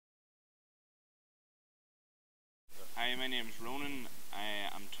my name's Ronan.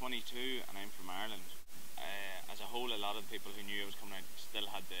 I'm 22 and I'm from Ireland. As a whole, a lot of the people who knew I was coming out still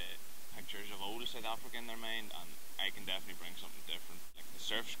had the pictures of old South Africa in their mind, and I can definitely bring something different. Like, the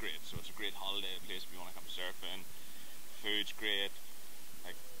surf's great, so it's a great holiday place if you want to come surfing. Food's great.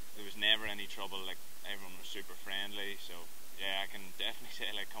 Like, there was never any trouble. Like, everyone was super friendly. So yeah, I can definitely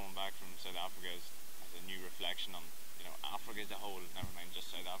say like coming back from South Africa is a new reflection on, you know, Africa as a whole. Never mind just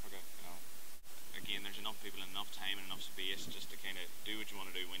South Africa. You know, again, there's enough people, enough time, and enough space just to kind of do what you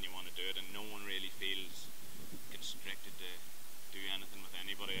want to do when you want to do it, and no one really feels constricted to do anything with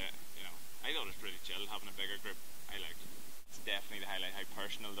anybody. You know, I thought it was pretty chill having a bigger group. I liked it. It's definitely to highlight how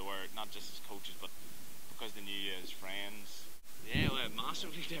personal they were, not just as coaches, but because they knew you as friends. Yeah, well,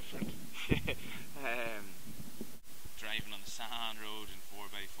 massively different. Driving on the sand road and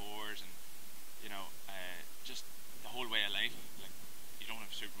 4x4s, and you know, just the whole way of life. Like, you don't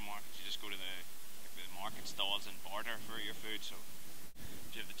have supermarkets, you just go to the market stalls and barter for your food. So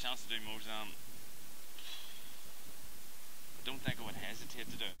if you have the chance to do Mozambique, I don't think I would hesitate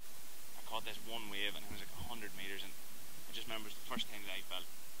to do it. I caught this one wave and it was like 100 metres, and I just remember it was the first time that I felt,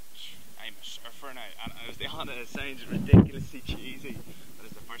 I'm a surfer now. And I was honest, it sounds ridiculously cheesy, but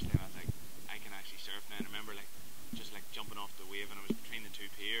it's the first time I was like, I can actually surf now. And I remember like just like jumping off the wave, and I was between the two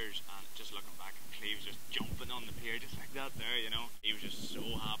piers, and just looking back, and Cleve's just jumping on the pier just like that there, you know.